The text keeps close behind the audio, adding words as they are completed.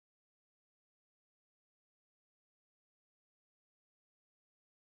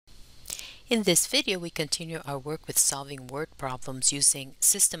In this video, we continue our work with solving word problems using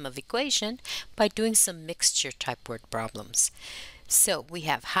system of equation by doing some mixture type word problems. So we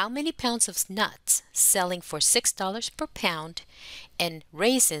have how many pounds of nuts selling for $6 per pound and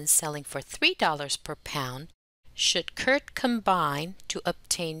raisins selling for $3 per pound should Kurt combine to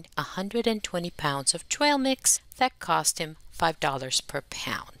obtain 120 pounds of trail mix that cost him $5 per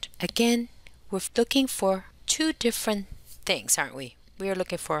pound. Again, we're looking for two different things, aren't we? We are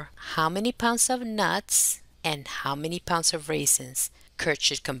looking for how many pounds of nuts and how many pounds of raisins Kurt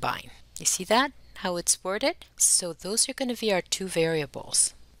should combine. You see that? How it's worded? So those are going to be our two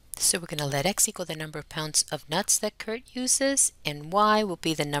variables. So we're going to let x equal the number of pounds of nuts that Kurt uses, and y will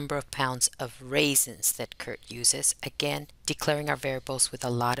be the number of pounds of raisins that Kurt uses. Again, declaring our variables with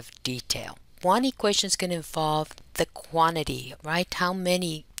a lot of detail. One equation is going to involve the quantity, right? How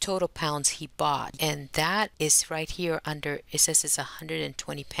many total pounds he bought, and that is right here under, it says it's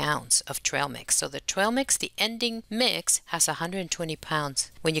 120 pounds of trail mix. So the trail mix, the ending mix, has 120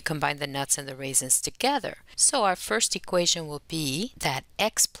 pounds when you combine the nuts and the raisins together. So our first equation will be that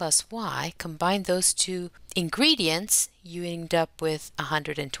x plus y, combine those two ingredients, you end up with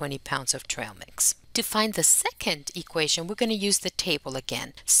 120 pounds of trail mix. To find the second equation, we're going to use the table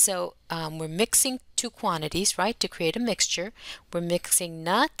again. So we're mixing two quantities, right, to create a mixture. We're mixing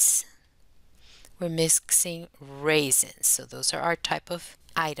nuts, we're mixing raisins. So those are our type of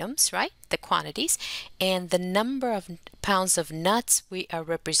items, right, the quantities. And the number of pounds of nuts, we are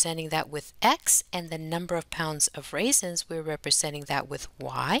representing that with x, and the number of pounds of raisins, we're representing that with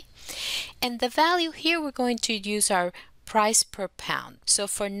y. And the value here, we're going to use our price per pound. So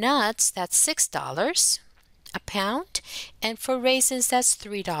for nuts, that's $6 a pound, and for raisins, that's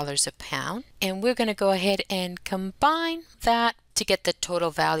 $3 a pound. And we're going to go ahead and combine that to get the total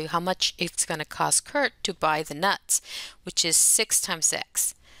value, how much it's going to cost Kurt to buy the nuts, which is 6 times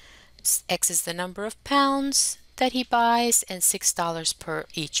x. X is the number of pounds that he buys, and $6 per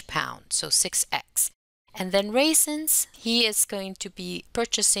each pound, so 6x. And then raisins, he is going to be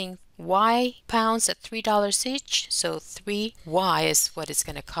purchasing y pounds at $3 each, so 3y is what it's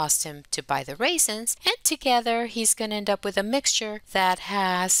going to cost him to buy the raisins, and together he's going to end up with a mixture that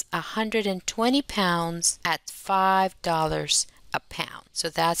has 120 pounds at $5 a pound. So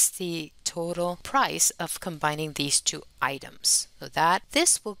that's the total price of combining these two items. So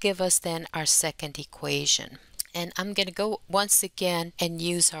this will give us then our second equation. And I'm going to go once again and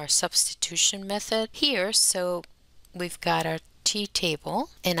use our substitution method here. So we've got our t-table,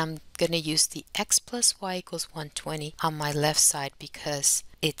 and I'm going to use the x plus y equals 120 on my left side because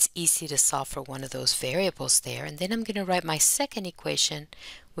it's easy to solve for one of those variables there. And then I'm going to write my second equation,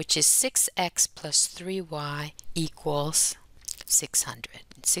 which is 6x plus 3y equals 600.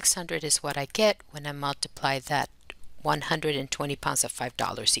 600 is what I get when I multiply that 120 pounds of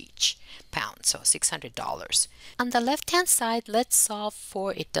 $5 each pound, so $600. On the left hand side, let's solve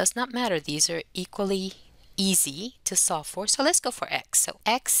for, it does not matter, these are equally easy to solve for, so let's go for x. So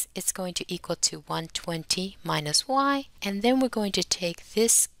x is going to equal to 120 minus y, and then we're going to take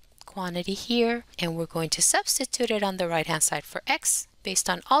this quantity here and we're going to substitute it on the right hand side for x based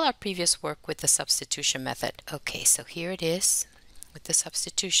on all our previous work with the substitution method. Okay, so here it is with the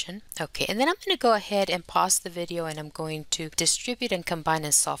substitution. Okay, and then I'm going to go ahead and pause the video, and I'm going to distribute and combine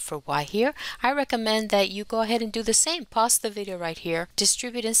and solve for y here. I recommend that you go ahead and do the same. Pause the video right here,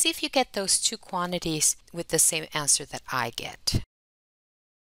 distribute, and see if you get those two quantities with the same answer that I get.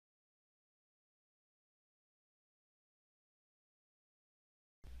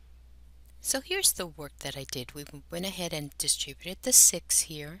 So here's the work that I did. We went ahead and distributed the 6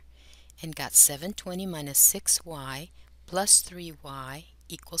 here and got 720 minus 6y plus 3y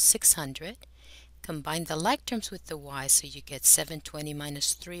equals 600. Combine the like terms with the y, so you get 720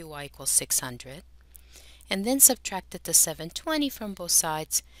 minus 3y equals 600. And then subtracted the 720 from both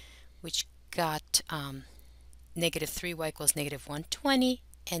sides, which got negative 3y equals negative 120.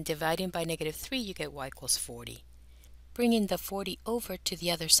 And dividing by negative 3, you get y equals 40. Bringing the 40 over to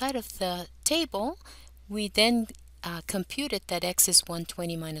the other side of the table, we then computed that x is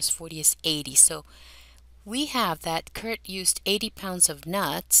 120 minus 40 is 80. So we have that Kurt used 80 pounds of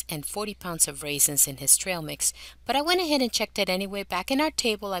nuts and 40 pounds of raisins in his trail mix. But I went ahead and checked it anyway. Back in our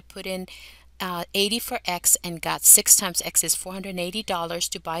table, I put in 80 for x and got 6 times x is $480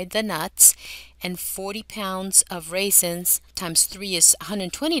 to buy the nuts, and 40 pounds of raisins times 3 is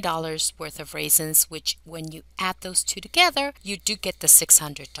 $120 worth of raisins, which when you add those two together, you do get the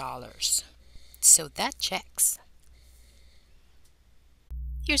 $600. So that checks.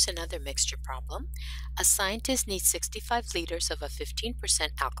 Here's another mixture problem. A scientist needs 65 liters of a 15%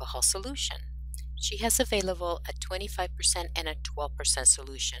 alcohol solution. She has available a 25% and a 12%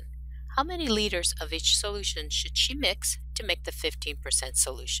 solution. how many liters of each solution should she mix to make the 15%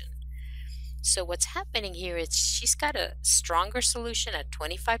 solution? So what's happening here is she's got a stronger solution at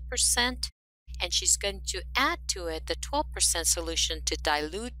 25%, and she's going to add to it the 12% solution to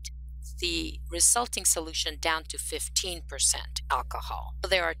dilute the resulting solution down to 15% alcohol. So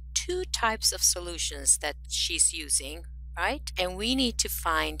there are two types of solutions that she's using, right? And we need to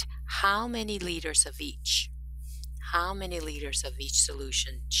find how many liters of each. How many liters of each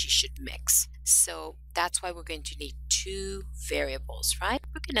solution she should mix. So that's why we're going to need two variables, right?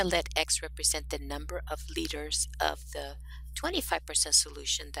 We're going to let X represent the number of liters of the 25%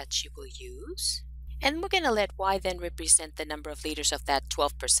 solution that she will use. And we're going to let Y then represent the number of liters of that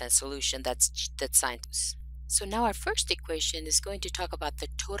 12% solution that's assigned to us. So now our first equation is going to talk about the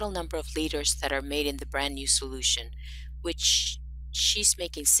total number of liters that are made in the brand new solution, which she's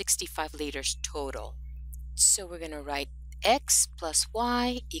making 65 liters total. So we're going to write X plus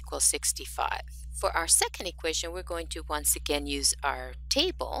Y equals 65. For our second equation, we're going to once again use our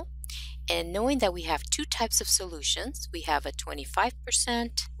table. And knowing that we have two types of solutions, we have a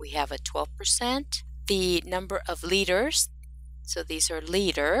 25%, we have a 12%. The number of liters, so these are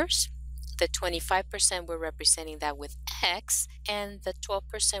liters. The 25% we're representing that with X, and the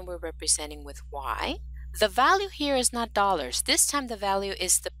 12% we're representing with Y. The value here is not dollars. This time the value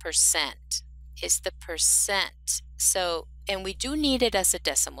is the percent. Is the percent. So, and we do need it as a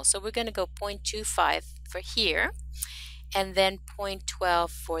decimal. So we're going to go 0.25 for here, and then 0.12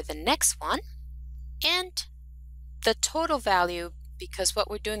 for the next one. And the total value, because what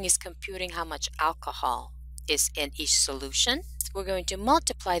we're doing is computing how much alcohol is in each solution, we're going to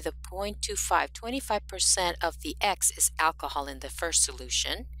multiply the 0.25. 25% of the X is alcohol in the first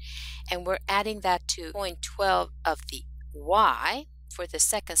solution, and we're adding that to 0.12 of the Y for the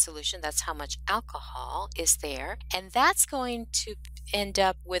second solution. That's how much alcohol is there, and that's going to end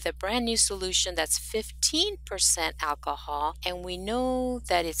up with a brand new solution that's 15% alcohol, and we know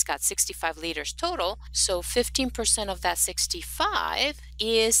that it's got 65 liters total, so 15% of that 65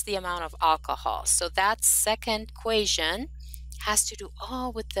 is the amount of alcohol. So that second equation has to do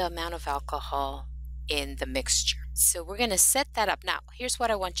all with the amount of alcohol in the mixture. So we're going to set that up. Now, here's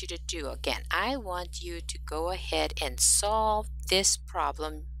what I want you to do. Again, I want you to go ahead and solve this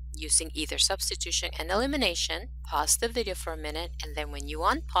problem using either substitution and elimination. Pause the video for a minute, and then when you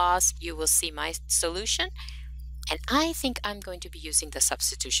unpause, you will see my solution. And I think I'm going to be using the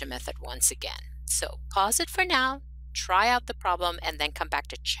substitution method once again. So pause it for now, try out the problem, and then come back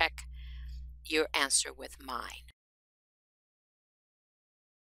to check your answer with mine.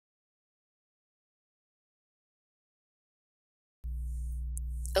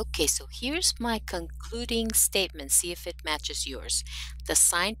 Okay, so here's my concluding statement. See if it matches yours. The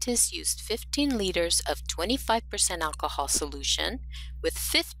scientists used 15 liters of 25% alcohol solution with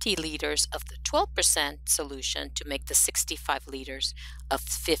 50 liters of the 12% solution to make the 65 liters of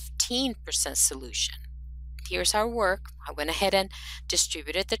 15% solution. Here's our work. I went ahead and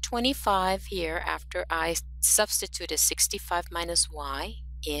distributed the 25 here after I substituted 65 minus Y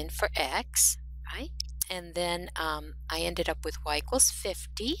in for X, right? And then I ended up with Y equals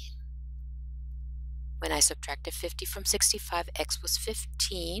 50. When I subtracted 50 from 65, X was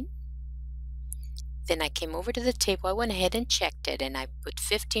 15. Then I came over to the table, I went ahead and checked it, and I put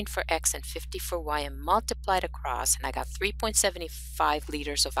 15 for X and 50 for Y and multiplied across, and I got 3.75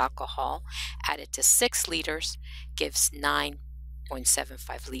 liters of alcohol added to 6 liters gives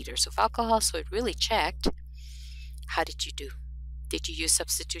 9.75 liters of alcohol, so it really checked. How did you do? Did you use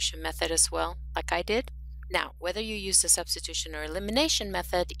substitution method as well, like I did? Now, whether you use the substitution or elimination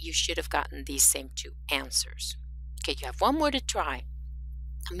method, you should have gotten these same two answers. Okay, you have one more to try.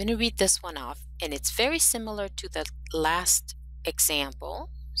 I'm going to read this one off, and it's very similar to the last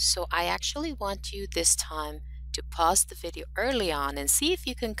example. So I actually want you this time to pause the video early on and see if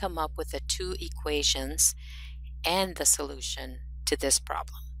you can come up with the two equations and the solution to this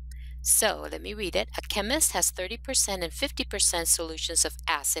problem. So let me read it. A chemist has 30% and 50% solutions of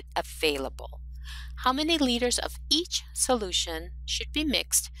acid available. How many liters of each solution should be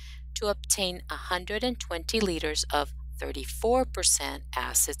mixed to obtain 120 liters of 34%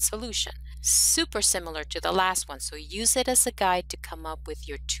 acid solution? Super similar to the last one, so use it as a guide to come up with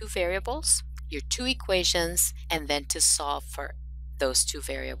your two variables, your two equations, and then to solve for those two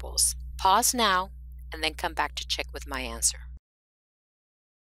variables. Pause now and then come back to check with my answer.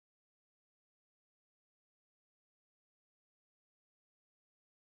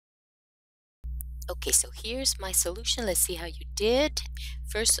 Okay, so here's my solution. Let's see how you did.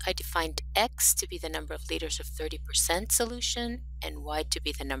 First, I defined X to be the number of liters of 30% solution and Y to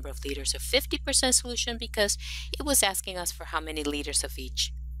be the number of liters of 50% solution because it was asking us for how many liters of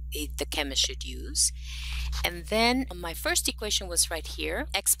each the chemist should use. And then my first equation was right here,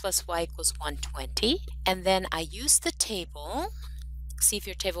 x plus y equals 120. And then I used the table, see if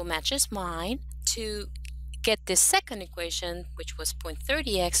your table matches mine, to get this second equation, which was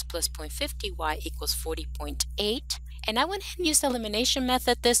 0.30x plus 0.50y equals 40.8. And I went ahead and used the elimination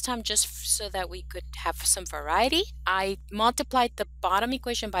method this time just so that we could have some variety. I multiplied the bottom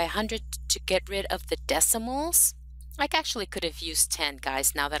equation by 100 to get rid of the decimals. I actually could have used 10,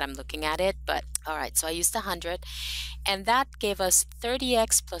 guys, now that I'm looking at it, but all right, so I used 100, and that gave us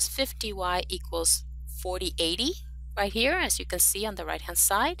 30x plus 50y equals 4080 right here, as you can see on the right-hand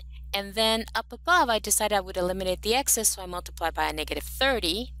side. And then up above, I decided I would eliminate the x's, so I multiplied by a negative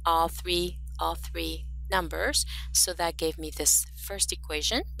 30, all three numbers. So that gave me this first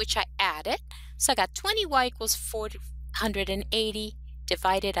equation, which I added. So I got 20y equals 480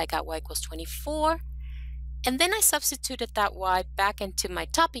 divided, I got y equals 24. And then I substituted that y back into my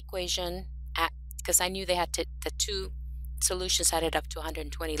top equation because I knew they had the two solutions added up to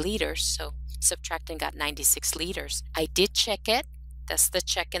 120 liters, so subtracting got 96 liters. I did check it. That's the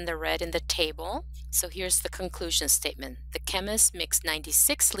check in the red in the table. So here's the conclusion statement. The chemist mixed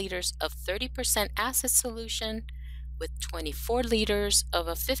 96 liters of 30% acid solution with 24 liters of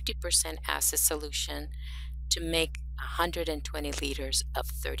a 50% acid solution to make 120 liters of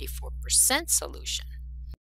 34% solution.